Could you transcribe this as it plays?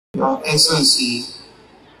Your Excellency,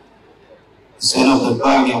 the Senator of the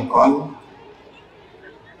Guardian Call,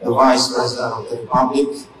 the Vice President of the Republic,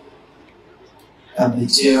 and the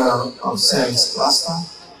Chair of Science Cluster,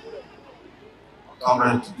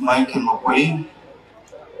 Comrade Michael McQueen,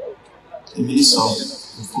 the Minister of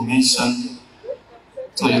Information,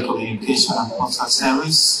 Telecommunication and Postal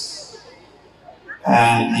Service,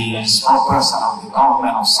 and the spokesperson of the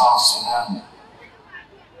government of South Sudan.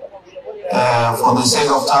 For the sake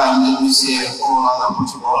of time, let me say all other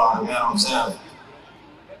protocol are well observed.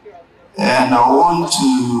 And I want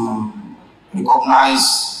to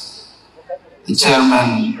recognize the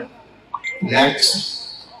chairman-elect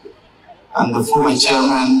and the former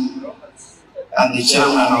chairman and the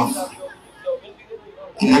chairman of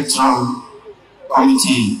electoral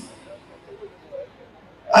committee.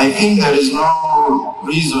 I think there is no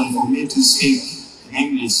reason for me to speak in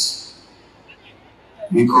English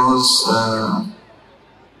because we're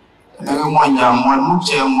very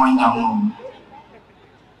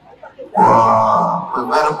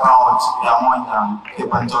proud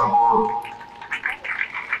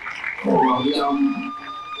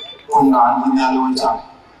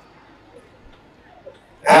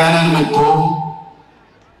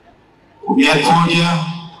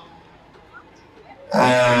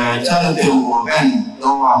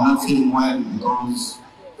though I'm not feeling well because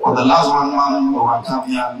for the last 1 month we were coming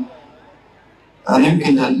here, I think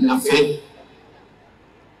in the fifth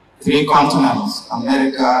 3 continents,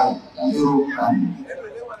 America, Europe, and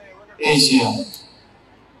Asia,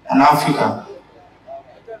 and Africa.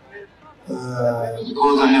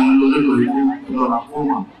 Because I am a little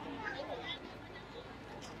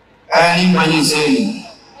and anybody saying,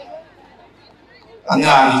 and they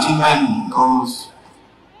are reaching men because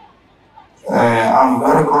I'm a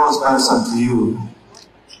very close person to you.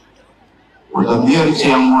 With a mere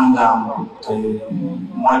chair one down,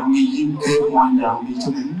 what we give one down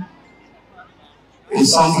between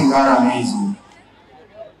is something very amazing.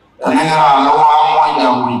 And then I one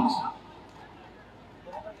down week.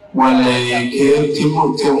 When they gave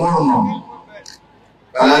Timurno,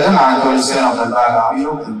 and I don't know how to say of the bag of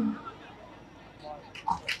Europe.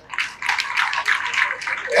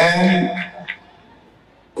 And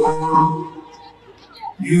for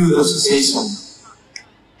Youth Association,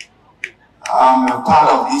 I'm a part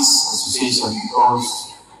of this association because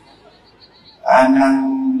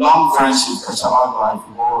and long friendship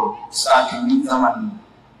starting with them and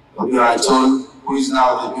we are told who is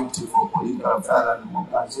now the victim for political affairs and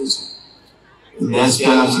mobilization in the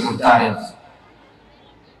SPLM Secretariat.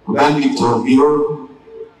 When Victor Dhieu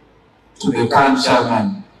to the current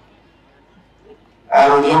chairman. I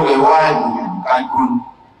don't know why I couldn't,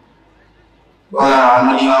 but I'm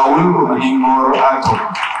not more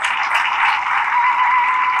active.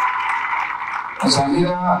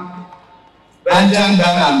 Samira Benjamin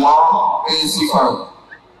and Mo is for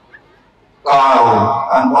Carl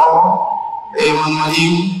and Mo Evan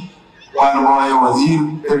Madim, one boy was in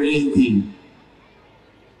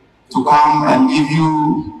to come and give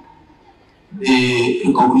you the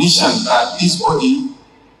recognition that this body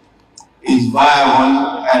is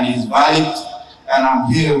viable and is valid, and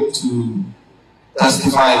I'm here to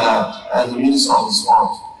testify that as the Minister of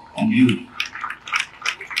Sport and Youth.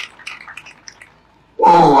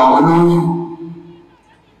 Oh, I will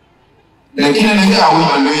the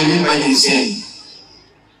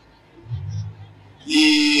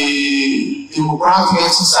democratic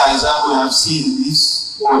exercise that we have seen in this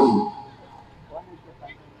body.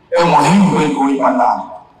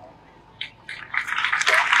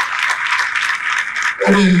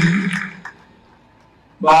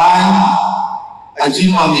 By a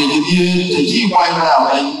gym on the G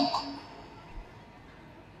wine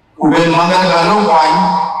when mother no wine,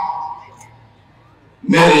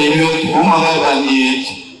 Mary, mother than the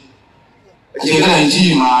G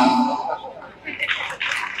man.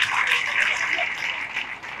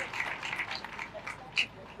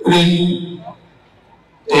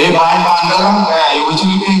 They buy Mandala, which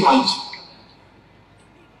will be white.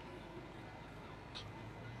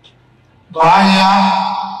 Buy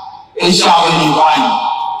a shower wine,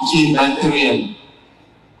 gin and real.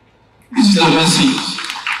 This is the message.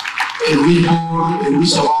 And we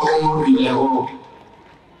survive in the home.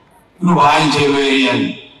 No buying Javarian,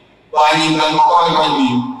 buying the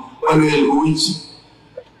which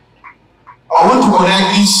I want to correct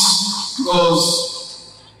this because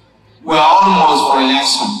we are almost for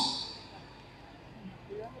election.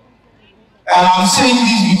 And I'm saying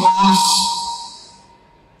this because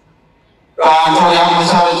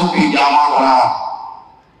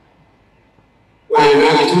we're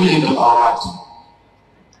very too late about it.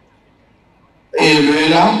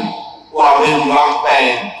 Elvela, or then walk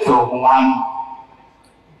by the one.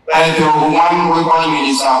 By the one we call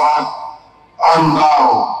me Sabat, Armbao.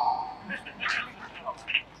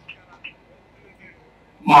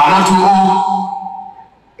 Manatu,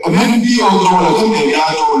 we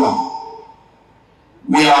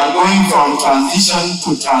are going from transition to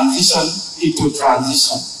transition into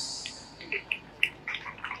transition.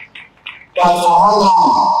 But for how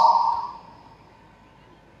long?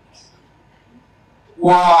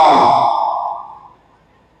 Wow.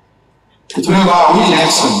 It will about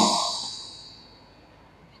election.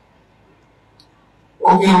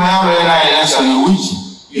 Okay, we have an election in which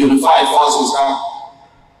unified forces have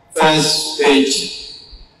first page.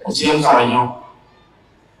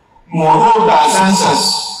 Moreover, the census,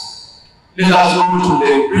 let us go to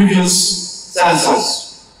the previous census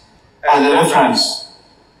as a reference.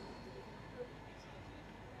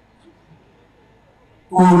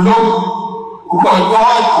 Who look, who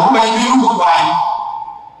God, who may you find,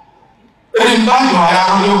 in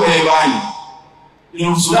Bangladesh,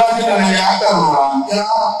 in Sudan, and Yaka,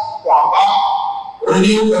 Wamba,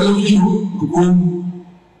 Radio, then the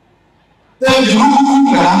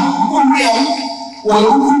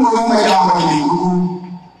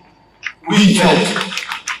we get.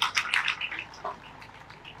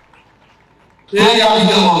 They are the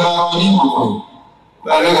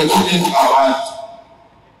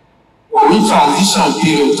we transition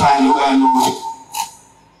period of time,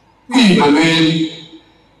 we believe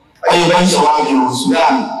I eventually in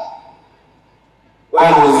Sudan.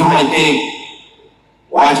 Where was my day?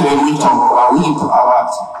 What we talk about? We talk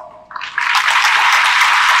about.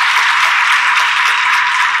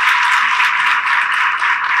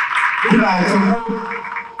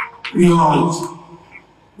 We want.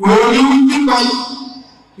 Will you think like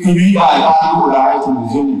we buy people like to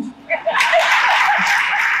resume?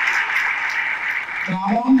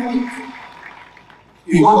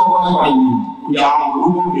 You go by young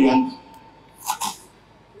Rubian.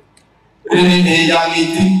 Then they are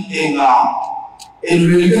meeting in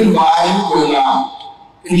religion by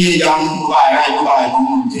in the young by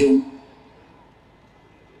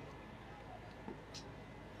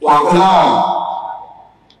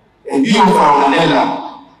and you from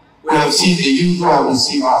Manila, we have seen the youth who have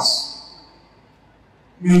received us.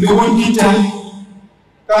 We don't need them,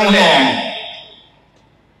 can learn.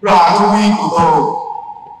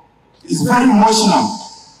 It's very emotional.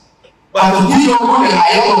 But the people who are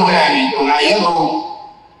yellow,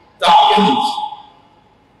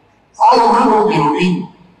 how do you be?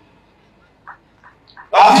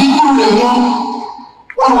 But people know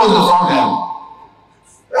what was the problem?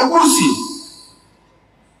 A kursi.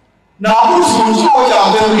 Now, kursi what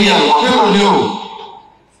are very real.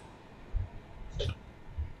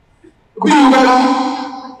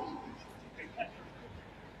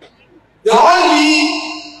 The only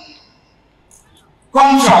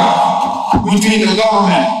contract between the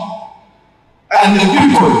government and the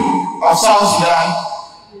people of South Sudan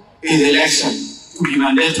is election, to be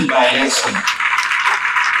mandated by election.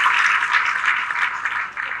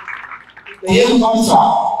 The young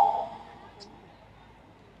contract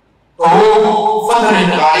further in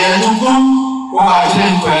the area to go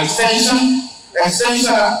for extension, I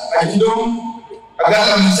do a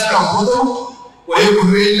government set of photo, where you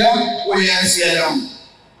will, where you see them.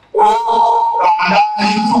 Oh, Randa,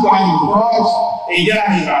 you go a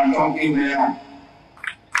young man talking there.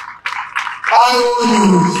 I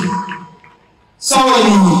so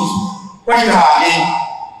you, quite hard.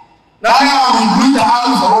 Now I'm in the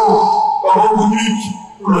house. But we need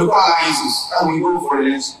to require ISIS and we go for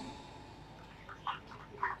election.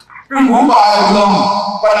 Remove our long,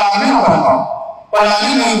 but I never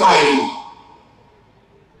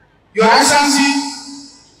Your Excellency,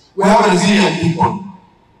 we have resilient people.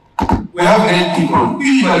 We have great people. We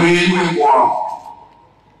evaluate war.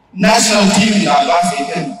 National team in advance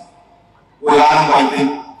 18. We are by them.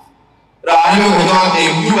 Rani we got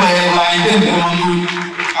them. You are like them.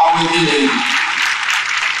 How we did it.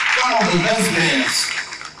 One of the best players.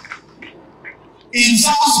 In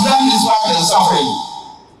South Sudan, despite the suffering,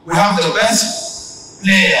 we have the best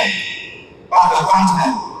player of the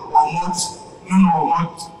continent, or not,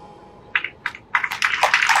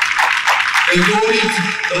 the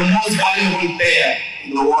most valuable player in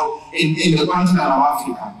the world, in the continent of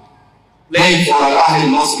Africa, playing for Al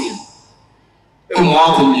Muslim. We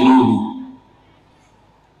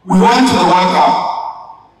went to the World Cup.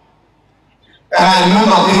 And I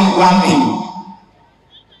remember one thing.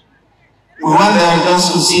 We went there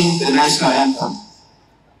just to sing the national anthem.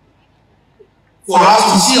 For us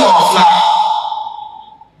to see our flag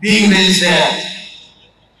being raised there,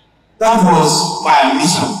 That was my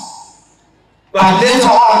ambition. But later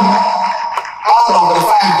on, out of the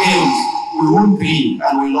 5 games, we won 3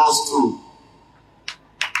 and we lost 2.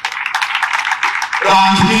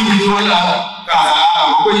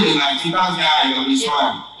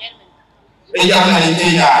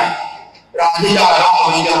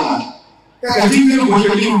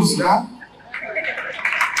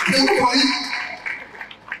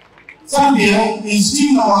 Zambia is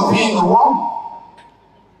still number 3 in the world.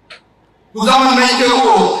 Because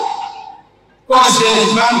there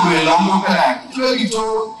is man long time.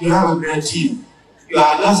 You have a great team. You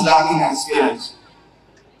are just lacking experience.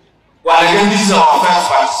 Well, again, this is our first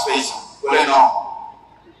participation. Well, no.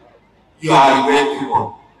 You are a great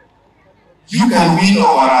people. You can win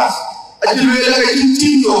over us. I tell you, like a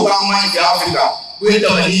team of Africa with the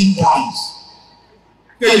 8 points.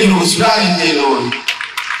 You know, Sudan is alone.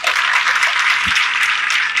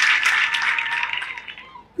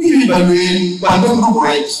 We evaluate one group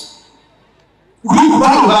rights. Group one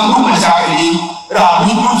of Masari,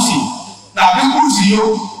 Rabi Kursi. Nabi Kursi,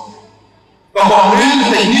 but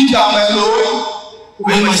when they need to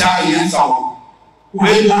when Masari and so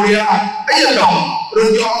when Boria, I don't know,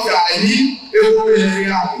 I need a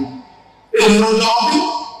Boria. In no job,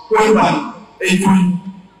 when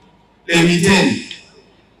they retain.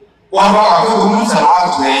 What about the women are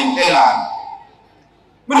playing Elan?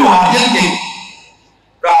 But what did they?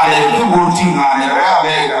 Rather than working on a rare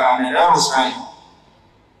and a aerospace.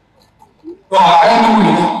 So I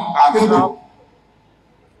don't know.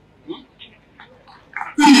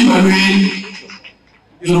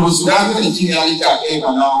 You know, Sudan is in the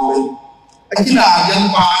now. I cannot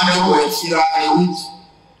find a way to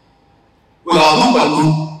without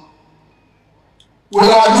balloon.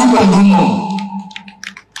 Without balloon.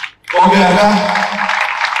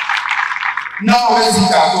 Now, as it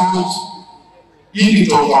happens, in the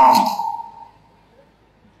program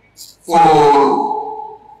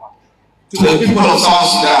to the people of South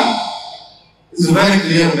Sudan is a very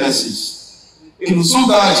clear message. In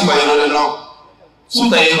Sudan,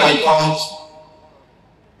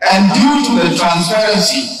 and due to the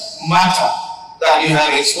transparency matter that you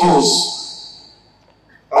have exposed,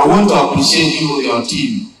 I want to appreciate you and your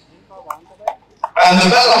team. And the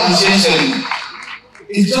best appreciation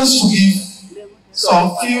is just to give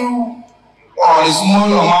some few or a small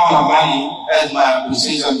amount of money as my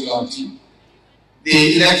appreciation to your team.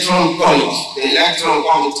 The electoral college, the electoral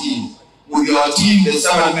committee, with your team, the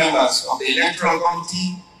 7 members of the electoral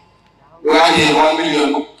committee, we had a 1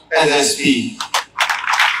 million SSP.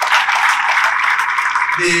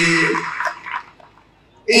 The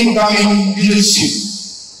incoming leadership,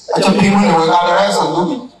 I don't think we will have the rest of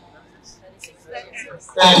the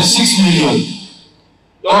 36 million.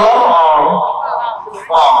 Or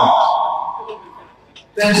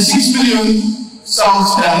 36 million South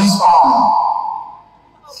Sudanese pound.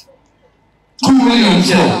 2 million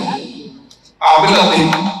here. Our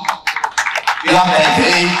building, we have 8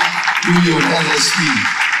 million SSP.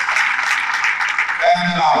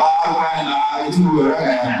 And I do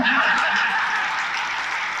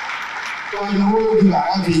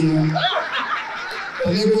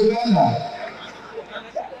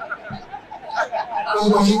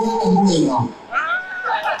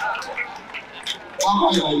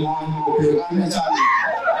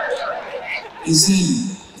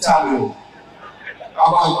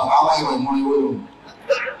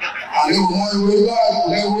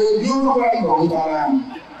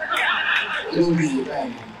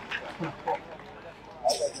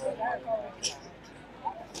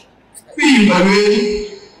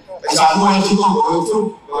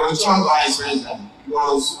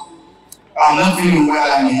because I'm not feeling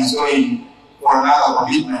well and he's going for another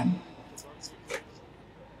commitment.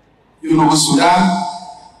 You know, Sudan,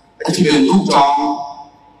 actually looked down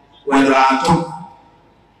when I took.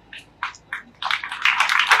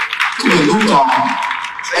 Looked down,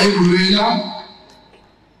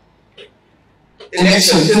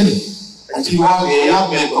 election actually was a young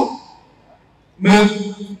man.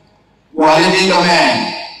 While they come in,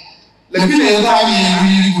 let me tell you,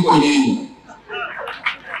 really good.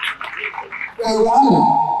 I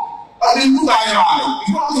didn't look at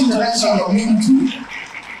because international community,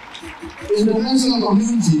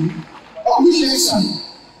 of election.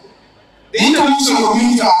 The international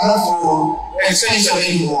community are not for extension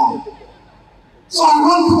anymore. So I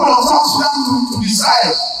want people of South Sudan to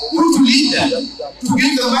decide who to lead them, to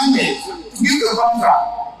give the mandate, to give the contract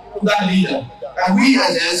to that leader. And we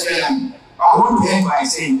as the SPLM, I want to end by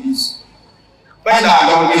saying this. By that, I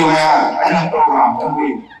don't give my program, don't we?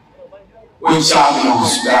 We shall be in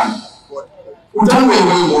Sudan. We don't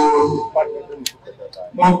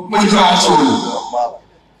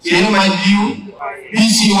in my view,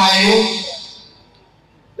 BCYA,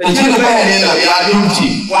 the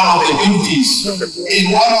duty, one of the duties,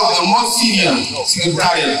 in one of the most senior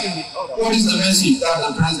secretariat. What is the message that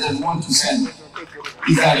the president wants to send?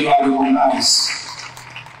 Is that you are recognized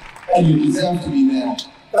and you deserve to be there.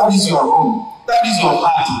 That is your home, that is your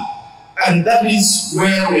party, and that is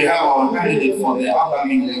where we have our candidate for the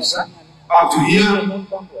upcoming election. Up to here,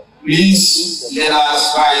 please let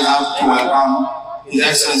us rise up to welcome His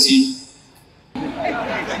Excellency